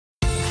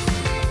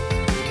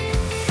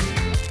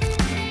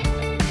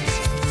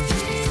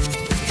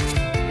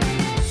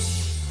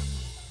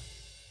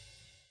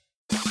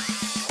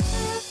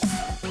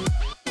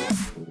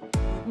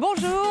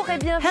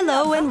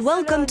Hello and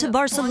welcome to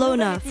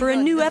Barcelona for a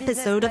new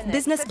episode of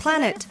Business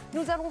Planet.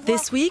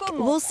 This week,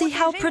 we'll see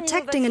how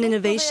protecting an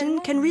innovation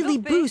can really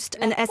boost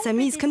an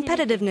SME's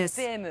competitiveness.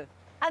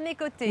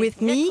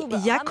 With me,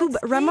 Jakub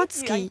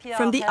Ramotsky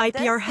from the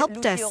IPR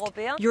Help Desk,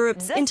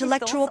 Europe's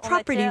intellectual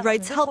property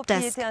rights help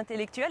desk.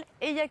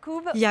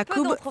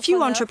 Jakub,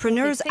 few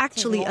entrepreneurs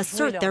actually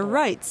assert their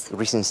rights. A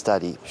recent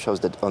study shows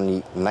that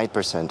only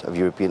 9% of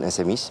European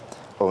SMEs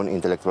own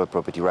intellectual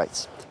property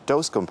rights.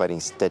 Those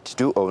companies that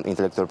do own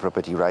intellectual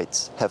property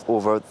rights have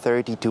over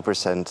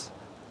 32%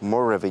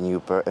 more revenue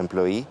per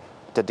employee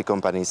than the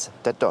companies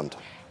that don't.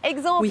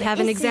 We have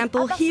an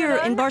example here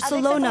in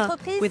Barcelona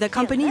with a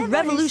company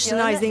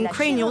revolutionizing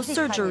cranial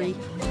surgery.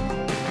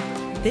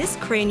 This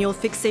cranial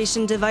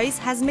fixation device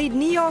has made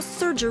NIOS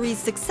Surgery's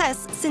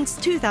success since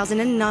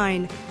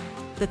 2009.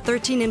 The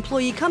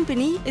 13-employee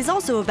company is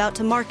also about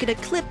to market a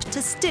clip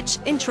to stitch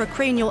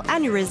intracranial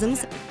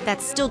aneurysms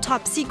that's still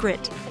top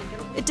secret.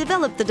 It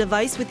developed the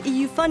device with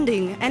EU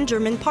funding and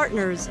German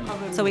partners,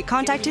 so it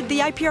contacted the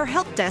IPR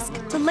Help Desk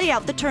to lay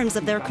out the terms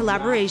of their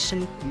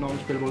collaboration.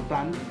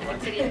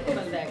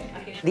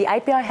 The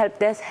IPR Help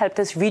Desk helped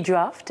us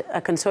redraft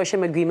a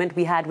consortium agreement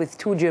we had with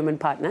 2 German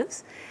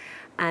partners,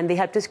 and they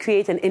helped us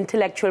create an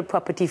intellectual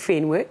property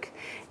framework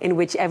in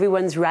which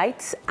everyone's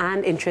rights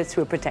and interests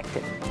were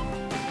protected.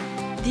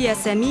 The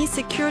SME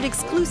secured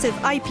exclusive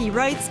IP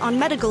rights on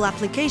medical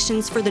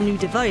applications for the new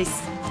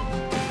device.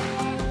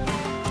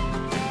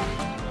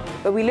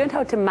 But we learned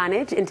how to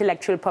manage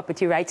intellectual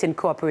property rights in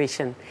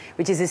cooperation,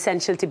 which is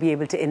essential to be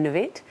able to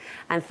innovate.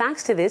 And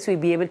thanks to this, we'll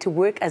be able to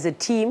work as a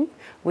team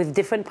with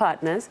different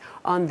partners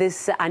on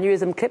this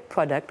aneurysm clip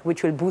product,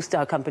 which will boost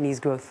our company's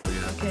growth.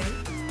 Okay.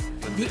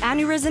 The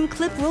aneurysm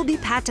clip will be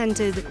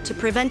patented to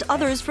prevent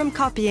others from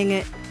copying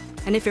it.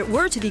 And if it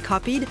were to be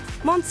copied,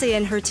 Montse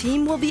and her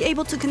team will be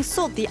able to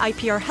consult the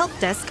IPR Help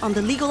Desk on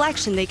the legal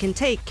action they can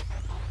take.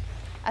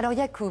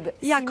 Jakub,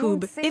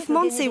 if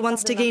Montse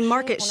wants to gain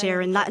market share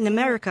in Latin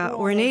America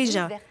or in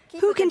Asia,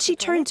 who can she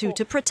turn to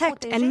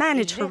protect and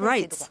manage her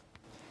rights?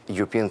 The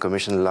European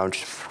Commission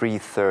launched 3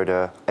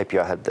 further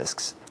IPR help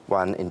desks,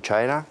 one in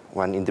China,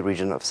 one in the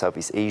region of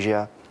Southeast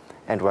Asia,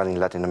 and one in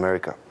Latin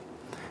America.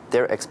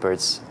 Their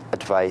experts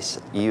advise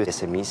EU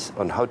SMEs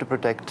on how to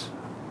protect,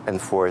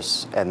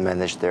 enforce, and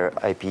manage their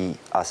IP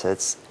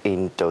assets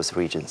in those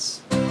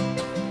regions.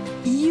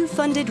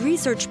 EU-funded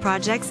research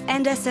projects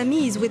and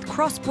SMEs with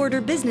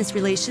cross-border business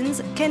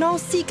relations can all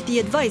seek the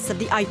advice of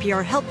the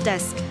IPR Help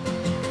Desk.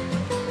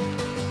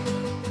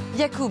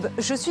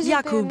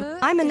 Jakub,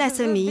 I'm an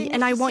SME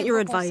and I want your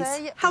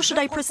advice. How should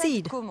I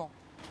proceed?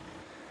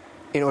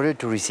 In order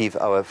to receive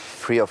our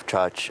free of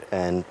charge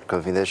and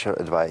confidential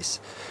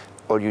advice,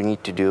 all you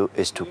need to do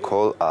is to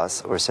call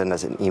us or send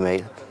us an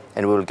email,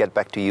 and we will get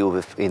back to you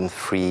within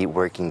 3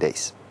 working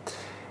days.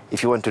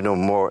 If you want to know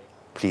more,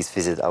 please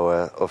visit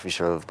our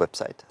official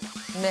website.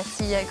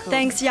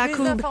 Thanks,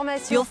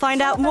 Jakub. You'll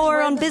find out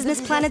more on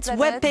Business Planet's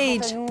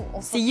webpage.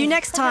 See you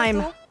next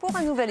time.